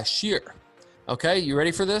for last year. Okay, you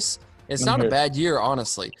ready for this? It's not a bad year,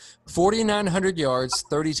 honestly. 4,900 yards,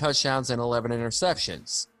 30 touchdowns, and 11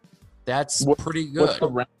 interceptions. That's pretty good. What's the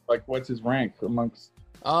rank? What's his rank amongst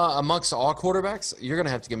all quarterbacks? You're gonna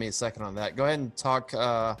have to give me a second on that. Go ahead and talk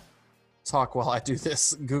while I do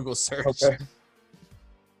this Google search. Okay.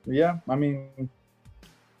 Yeah,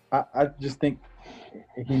 I just think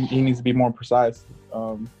he needs to be more precise.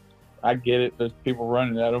 I get it. There's people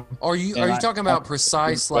running at him. Are you talking about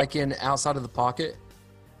precise, in outside of the pocket?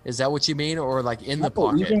 Is that what you mean, or in the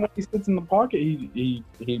pocket? Even when he sits in the pocket, he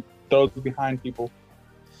throws behind people.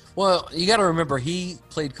 Well, you got to remember he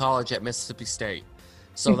played college at Mississippi State,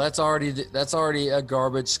 so that's already a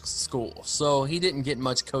garbage school. So he didn't get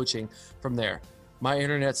much coaching from there. My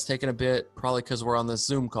internet's taking a bit, probably because we're on this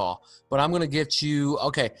Zoom call. But I'm going to get you –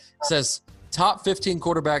 okay, it says top 15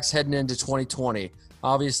 quarterbacks heading into 2020.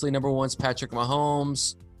 Obviously, number one's Patrick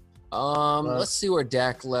Mahomes. Let's see where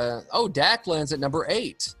Dak lands. Oh, Dak lands at number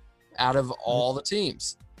 8 out of all the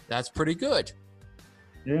teams. That's pretty good.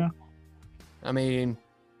 Yeah. I mean,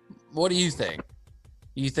 what do you think?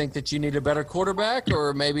 You think that you need a better quarterback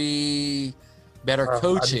or maybe better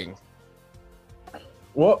coaching?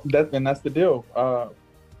 Well, that's the deal.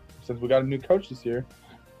 Since we got a new coach this year,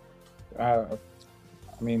 I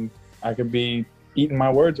mean, I could be eating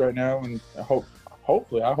my words right now, and I hope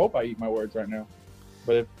I eat my words right now.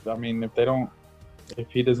 But if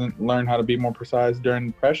he doesn't learn how to be more precise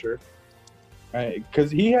during pressure,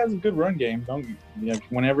 because he has a good run game.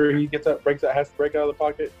 Whenever he gets up, has to break out of the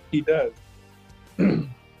pocket, he does.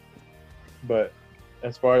 But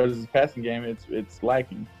as far as his passing game, it's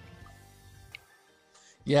lacking.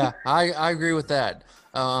 Yeah, I agree with that.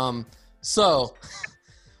 So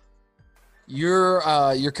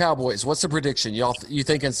your Cowboys, what's the prediction? You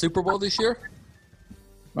thinking Super Bowl this year?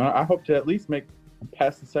 I hope to at least make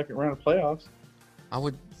past the second round of playoffs. I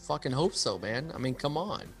would fucking hope so, man. I mean, come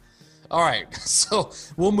on. All right, so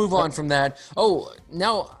we'll move on from that. Oh,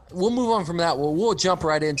 now we'll move on from that. Well, we'll jump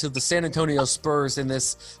right into the San Antonio Spurs in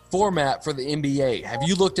this format for the NBA. Have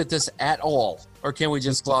you looked at this at all, or can we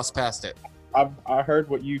just gloss past it? I heard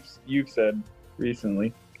what you've said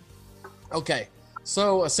recently. Okay,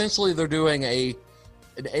 so essentially they're doing an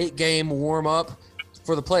 8-game warm-up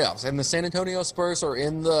for the playoffs, and the San Antonio Spurs are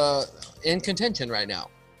in contention right now.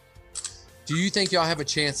 Do you think y'all have a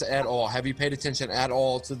chance at all? Have you paid attention at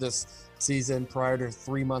all to this season prior to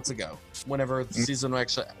 3 months ago, whenever the season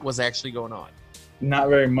was actually going on? Not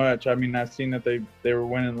very much. I mean, I've seen that they were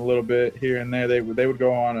winning a little bit here and there. They would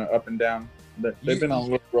go on an up and down. They've been on a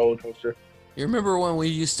little roller coaster. You remember when we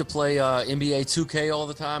used to play NBA 2K all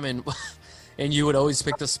the time, and you would always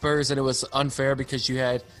pick the Spurs, and it was unfair because you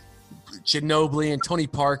had Ginobili and Tony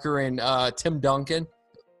Parker and Tim Duncan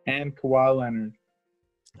and Kawhi Leonard.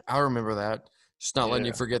 I remember that. Just not letting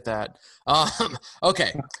you forget that.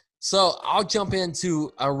 Okay, so I'll jump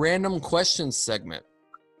into a random questions segment.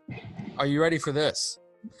 Are you ready for this?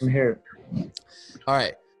 I'm here. All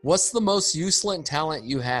right. What's the most useless talent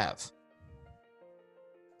you have?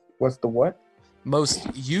 What's the what? Most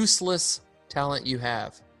useless talent you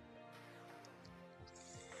have.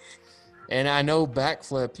 And I know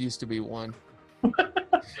backflip used to be one.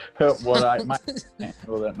 Well, I might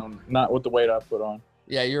handle that. No, not with the weight I put on.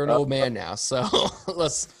 Yeah, you're an old man now, so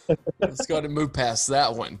let's go ahead and move past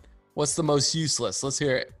that one. What's the most useless? Let's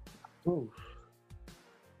hear it. Ooh.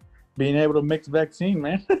 Being able to mix vaccine,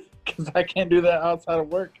 man, because I can't do that outside of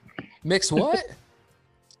work. Mix what?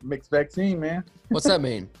 Mix vaccine, man. What's that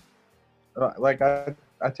mean? Like I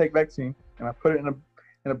take vaccine and I put it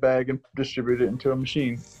in a bag and distribute it into a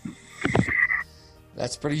machine.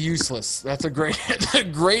 That's pretty useless. That's a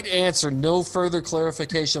great answer. No further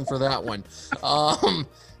clarification for that one.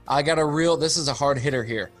 I got this is a hard hitter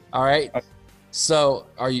here. All right. So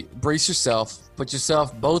brace yourself, put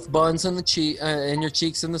yourself both buns in your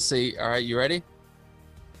cheeks in the seat. All right. You ready?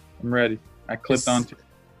 I'm ready. I clipped on.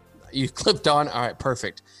 You clipped on. All right.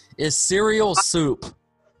 Perfect. Is cereal soup?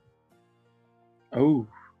 Oh.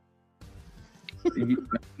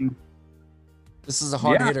 This is a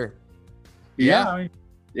hard hitter. Yeah, I mean,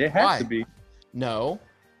 it has to be. No.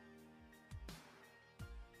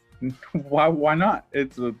 Why not?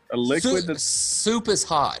 It's a liquid. Soup is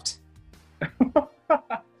hot.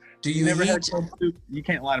 Do you never had cold soup? You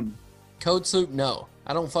can't lie to me. Cold soup? No.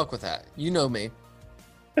 I don't fuck with that. You know me.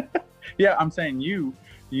 Yeah, I'm saying you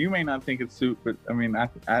may not think it's soup, but I mean,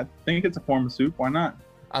 I think it's a form of soup. Why not?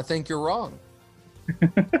 I think you're wrong.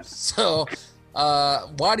 So,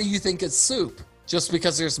 why do you think it's soup? Just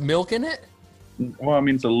because there's milk in it? Well, I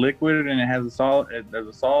mean, it's a liquid and it has a solid. There's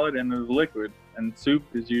a solid and there's a liquid, and soup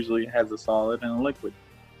usually has a solid and a liquid.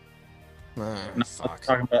 I'm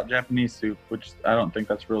talking about Japanese soup, which I don't think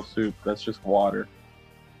that's real soup. That's just water.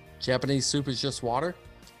 Japanese soup is just water?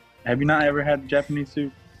 Have you not ever had Japanese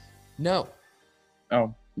soup? No.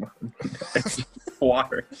 Oh, it's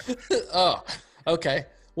water. Oh, okay.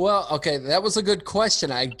 Well, okay, that was a good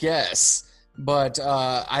question, I guess. But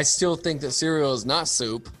I still think that cereal is not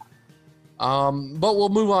soup. But we'll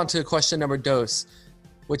move on to question number dos,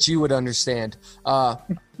 which you would understand.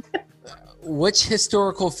 Which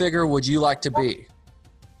historical figure would you like to be?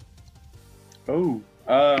 Oh,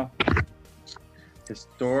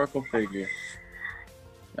 historical figure.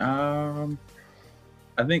 I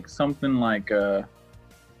think something like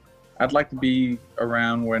I'd like to be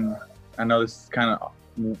around when, I know this is kind of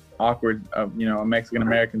awkward, a Mexican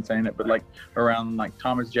American saying it, but like around like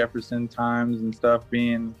Thomas Jefferson times and stuff,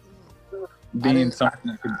 being being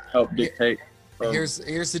something that could help dictate. So,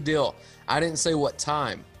 Here's the deal. I didn't say what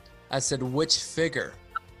time. I said which figure.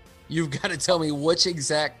 You've got to tell me which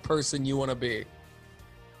exact person you want to be.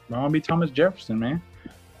 I want to be Thomas Jefferson, man.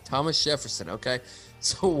 Thomas Jefferson, okay.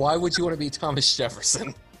 So why would you want to be Thomas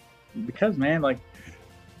Jefferson? Because, man, like,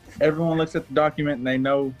 everyone looks at the document and they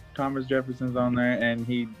know Thomas Jefferson's on there, and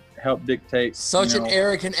he helped dictate. Such an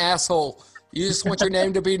arrogant asshole. You just want your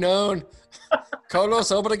name to be known. Carlos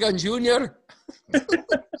Obregon Jr.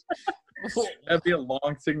 That'd be a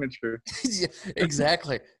long signature. Yeah,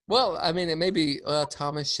 exactly. Well, I mean, it may be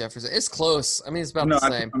Thomas Jefferson. It's close. I mean, it's about the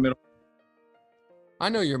same. I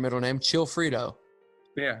know your middle name, Chilfredo.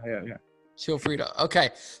 Yeah. Chilfredo. Okay,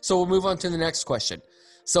 so we'll move on to the next question.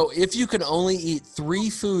 So if you could only eat 3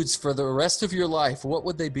 foods for the rest of your life, what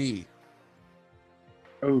would they be?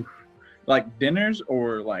 Oh, like dinners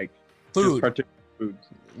or like Food. particular foods?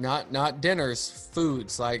 Not dinners,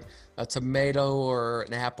 foods like a tomato or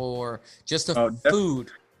an apple or just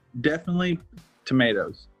food. Definitely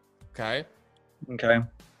tomatoes. Okay. Because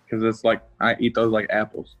it's like I eat those like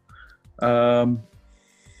apples. Damn.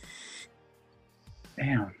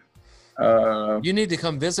 You need to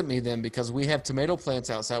come visit me then because we have tomato plants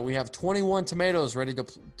outside. We have 21 tomatoes ready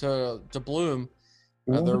to bloom.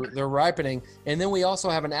 They're ripening, and then we also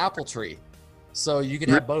have an apple tree, so you can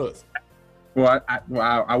have both. Well,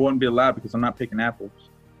 I wouldn't be allowed because I'm not picking apples.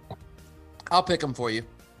 I'll pick them for you.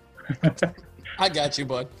 I got you,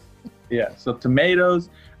 bud. Yeah. So tomatoes.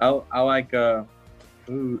 I like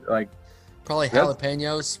food like probably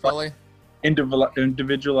jalapenos. Probably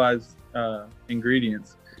individualized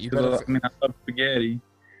ingredients. You better. I love spaghetti.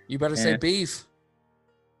 You better say beef.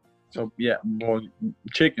 So yeah, well,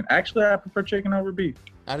 chicken. Actually, I prefer chicken over beef.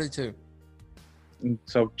 I do too.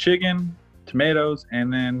 So chicken, tomatoes,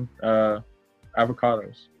 and then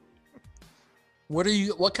avocados.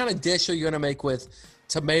 What kind of dish are you gonna make with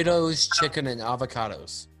tomatoes, chicken, and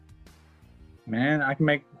avocados? Man, I can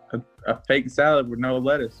make a fake salad with no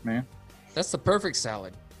lettuce, man. That's the perfect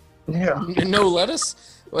salad. Yeah. No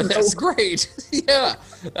lettuce? Well, that's great. Yeah,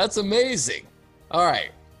 that's amazing. All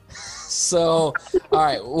right. So, all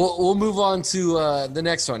right, we'll move on to the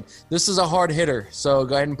next one. This is a hard hitter, so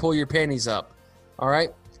go ahead and pull your panties up. All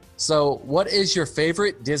right. So, what is your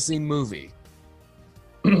favorite Disney movie?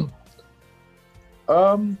 I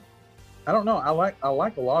don't know. I like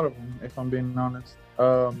a lot of them, if I'm being honest.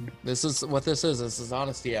 This is what this is. This is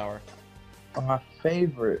Honesty Hour. My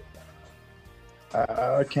favorite.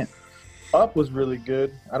 I can't. Up was really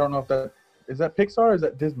good. I don't know if that is that Pixar or is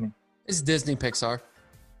that Disney? It's Disney Pixar.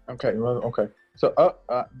 Okay. Well, okay. So Up,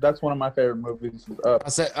 that's one of my favorite movies. Is Up. I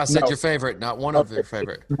said your favorite, not one of your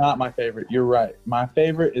favorite. Not my favorite. You're right. My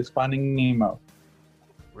favorite is Finding Nemo.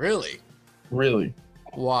 Really? Really?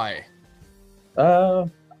 Why? I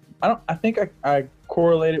think I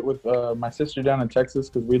correlate it with my sister down in Texas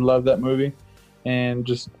because we love that movie, and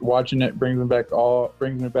just watching it brings me back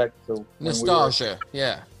to nostalgia.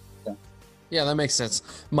 Yeah, that makes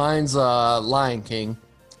sense. Mine's Lion King,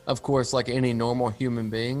 of course, like any normal human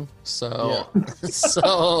being. So,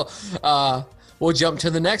 we'll jump to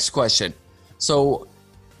the next question. So,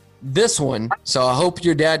 this one. So, I hope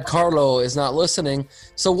your dad Carlo is not listening.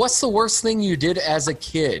 So, what's the worst thing you did as a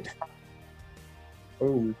kid?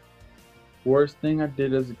 Oh, worst thing I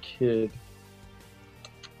did as a kid.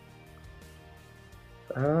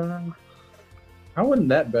 I wasn't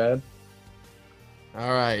that bad.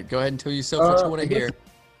 All right, go ahead and tell yourself what you want to hear.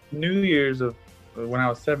 New Year's of when I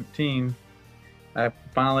was 17, I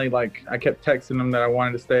finally I kept texting him that I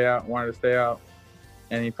wanted to stay out,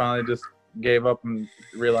 and he finally just gave up and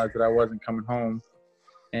realized that I wasn't coming home.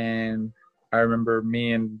 And I remember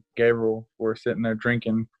me and Gabriel were sitting there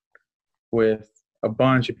drinking with a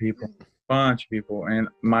bunch of people, and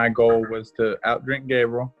my goal was to outdrink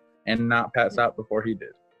Gabriel and not pass out before he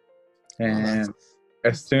did. And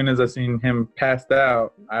as soon as I seen him passed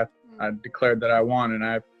out, I declared that I won, and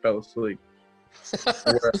I fell asleep.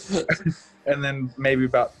 And then maybe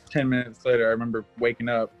about 10 minutes later, I remember waking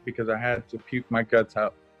up because I had to puke my guts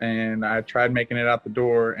out, and I tried making it out the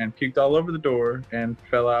door and puked all over the door and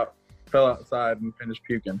fell outside and finished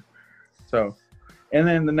puking. So, and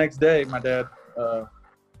then the next day, my dad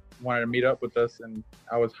wanted to meet up with us, and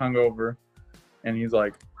I was hungover, and he's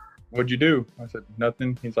like, "What'd you do?" I said,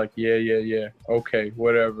 "Nothing." He's like, yeah. Okay,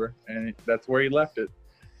 whatever. And that's where he left it.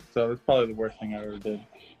 So that's probably the worst thing I ever did.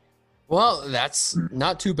 Well, that's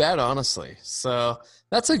not too bad, honestly. So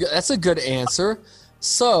that's a good answer.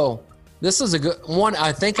 So this is a good one.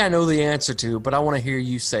 I think I know the answer to, but I want to hear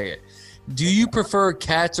you say it. Do you prefer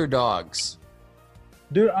cats or dogs?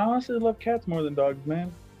 Dude, I honestly love cats more than dogs,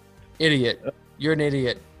 man. Idiot. You're an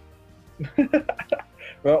idiot.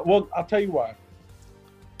 Well, I'll tell you why.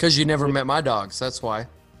 Because you never met my dogs. That's why.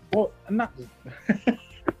 Well, not.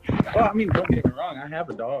 Well, I mean, don't get me wrong. I have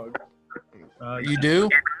a dog. You do?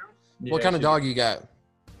 Yeah, What kind of dog you got?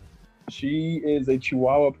 She is a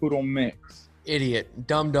Chihuahua Poodle mix. Idiot.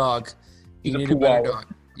 Dumb dog. You She's a need a better Chihuahua. dog.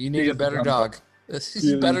 You She need is a a better dumb dog. She This is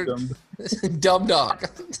is better. dumb. Dumb dog.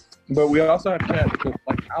 But we also have cats. But,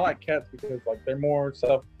 like, I like cats because like they're more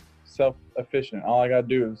self-efficient. All I gotta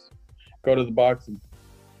do is go to the box and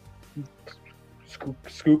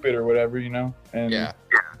scoop it or whatever, you know. And Yeah.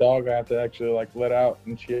 dog, I have to actually like let out,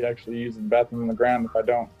 and she actually uses the bathroom on the ground if I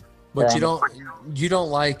don't. But Or you don't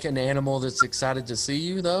like an animal that's excited to see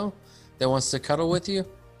you though, that wants to cuddle with you,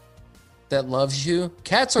 that loves you.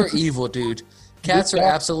 Cats are evil, dude. Cats are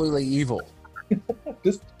absolutely evil.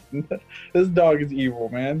 This dog is evil,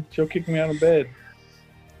 man. She'll kick me out of bed.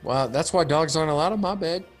 Wow, that's why dogs aren't allowed in my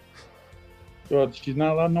bed. Well, she's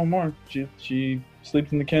not allowed no more. She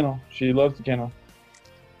sleeps in the kennel. She loves the kennel.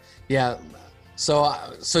 Yeah. So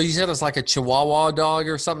you said it's like a Chihuahua dog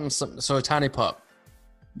or something. So a tiny pup.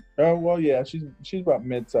 Oh well, yeah. She's about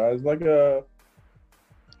mid-sized, like a.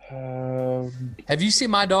 Have you seen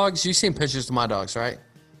my dogs? You've seen pictures of my dogs, right?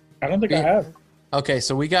 I don't think I have. Okay,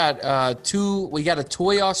 so we got two. We got a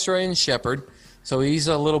toy Australian Shepherd. So he's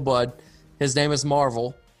a little bud. His name is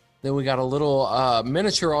Marvel. Then we got a little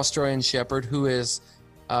miniature Australian Shepherd who is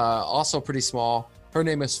also pretty small. Her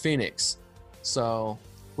name is Phoenix. So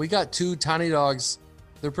we got two tiny dogs.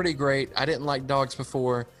 They're pretty great. I didn't like dogs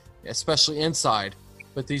before, especially inside,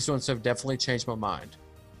 but these ones have definitely changed my mind.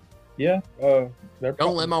 Yeah. They're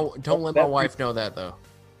Don't let my wife know that though.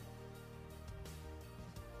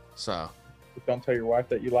 So Don't tell your wife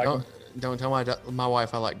that you like them. don't tell my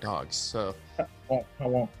wife I like dogs. So I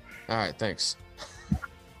won't. all right, thanks.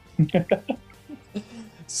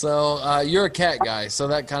 So you're a cat guy, so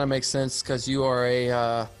that kind of makes sense because you are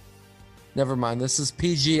a. Never mind. This is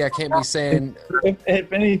PG. I can't be saying.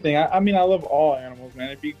 If anything, I mean, I love all animals,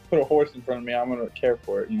 man. If you put a horse in front of me, I'm gonna care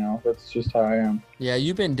for it. You know, that's just how I am. Yeah,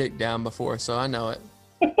 you've been dicked down before, so I know it.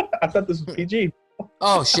 I thought this was PG.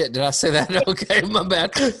 Oh shit! Did I say that? Okay, my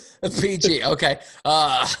bad. PG. Okay.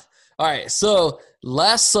 All right. So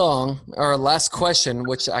last song or last question,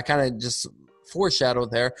 which I kind of just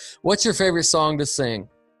foreshadowed there. What's your favorite song to sing?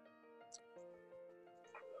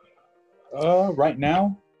 Right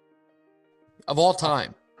now, Of all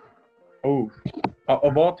time.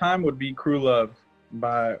 of all time would be "Crew Love"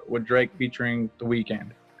 with Drake featuring The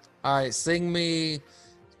Weeknd. All right, sing me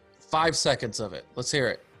 5 seconds of it. Let's hear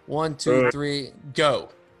it. 1, 2, 3, go.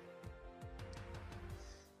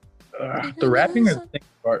 The rapping or the singing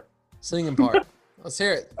part? Singing part. Let's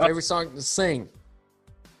hear it. Favorite song to sing.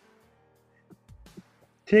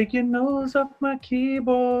 Take your nose off my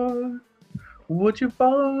keyboard. What you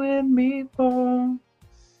following me for?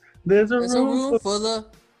 There's a room full of.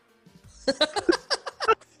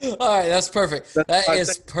 All right, that's perfect. That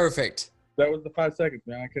is perfect. That was the 5 seconds,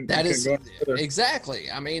 man. I couldn't. That is go further. exactly.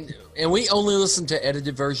 I mean, and we only listen to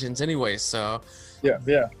edited versions anyway, so Yeah.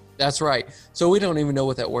 that's right. So we don't even know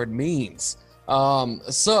what that word means.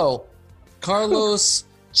 So Carlos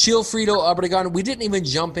Chilfredo Obregon. We didn't even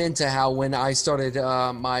jump into how when I started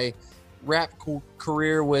my rap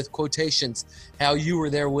career with quotations, how you were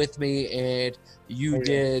there with me and you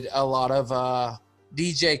did a lot of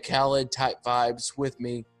DJ Khaled type vibes with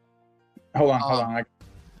me. Hold on.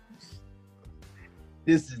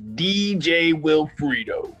 This is DJ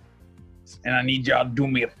Wilfredo, and I need y'all to do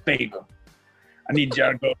me a favor. I need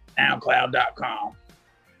y'all to go to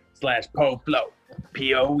soundcloud.com/PoFlow,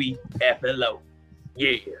 POEFLO.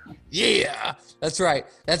 Yeah, that's right.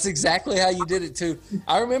 That's exactly how you did it too.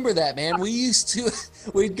 I remember that, man. We'd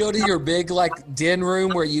go to your big like den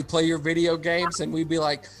room where you play your video games, and we'd be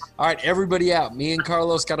like, all right, everybody out. Me and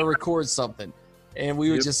Carlos got to record something. And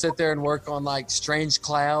we would just sit there and work on like Strange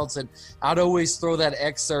Clouds, and I'd always throw that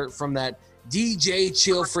excerpt from that DJ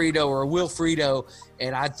Chilfredo or Wilfredo,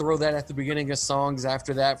 and I'd throw that at the beginning of songs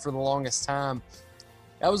after that for the longest time.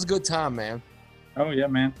 That was a good time, man. Oh yeah,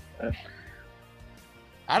 man.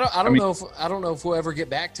 I don't know if we'll ever get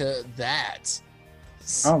back to that.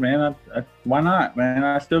 Oh man, why not, man?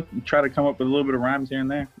 I still try to come up with a little bit of rhymes here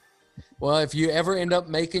and there. Well, if you ever end up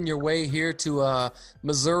making your way here to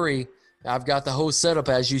Missouri, I've got the whole setup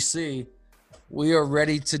as you see. We are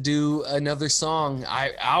ready to do another song.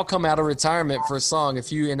 I'll come out of retirement for a song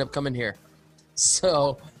if you end up coming here.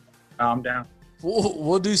 So I'm down.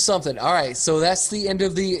 We'll do something. All right, so that's the end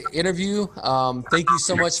of the interview. Thank you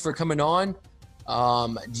so much for coming on.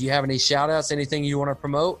 Do you have any shout outs, anything you want to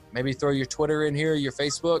promote? Maybe throw your Twitter in here, your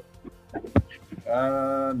Facebook.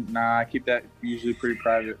 Nah, I keep that usually pretty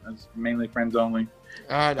private. It's mainly friends only.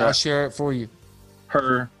 All right, I'll share it for you.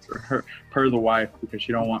 Per the wife, because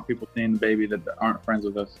she don't want people seeing the baby that aren't friends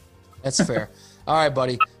with us. That's fair. All right,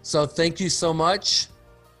 buddy. So thank you so much.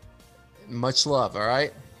 Much love, all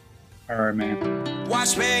right? All right, man.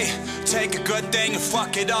 Watch me take a good thing and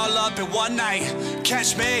fuck it all up in one night.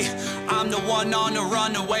 Catch me, I'm the one on the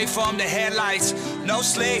run away from the headlights. No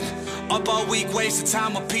sleep, up all week, wasting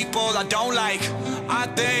time with people I don't like. I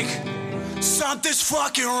think something's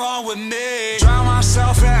fucking wrong with me. Drown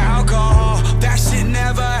myself in alcohol, that shit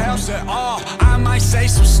never helps at all. I might say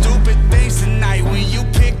some stupid things tonight when you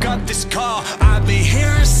pick up this call. I've been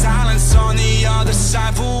hearing silence on the other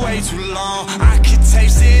side for way too long. I can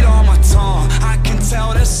taste it on my tongue, I can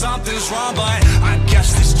tell that something's wrong, but I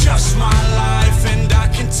guess it's just my life and I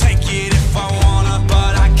can take it if I wanna,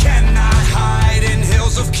 but I cannot hide in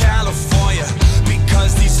hills of California,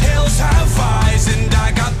 because these hills have eyes and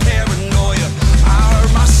I got paranoia. I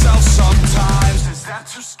hurt myself sometimes, is that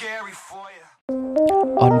too scary for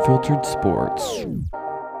you? Unfiltered Sports.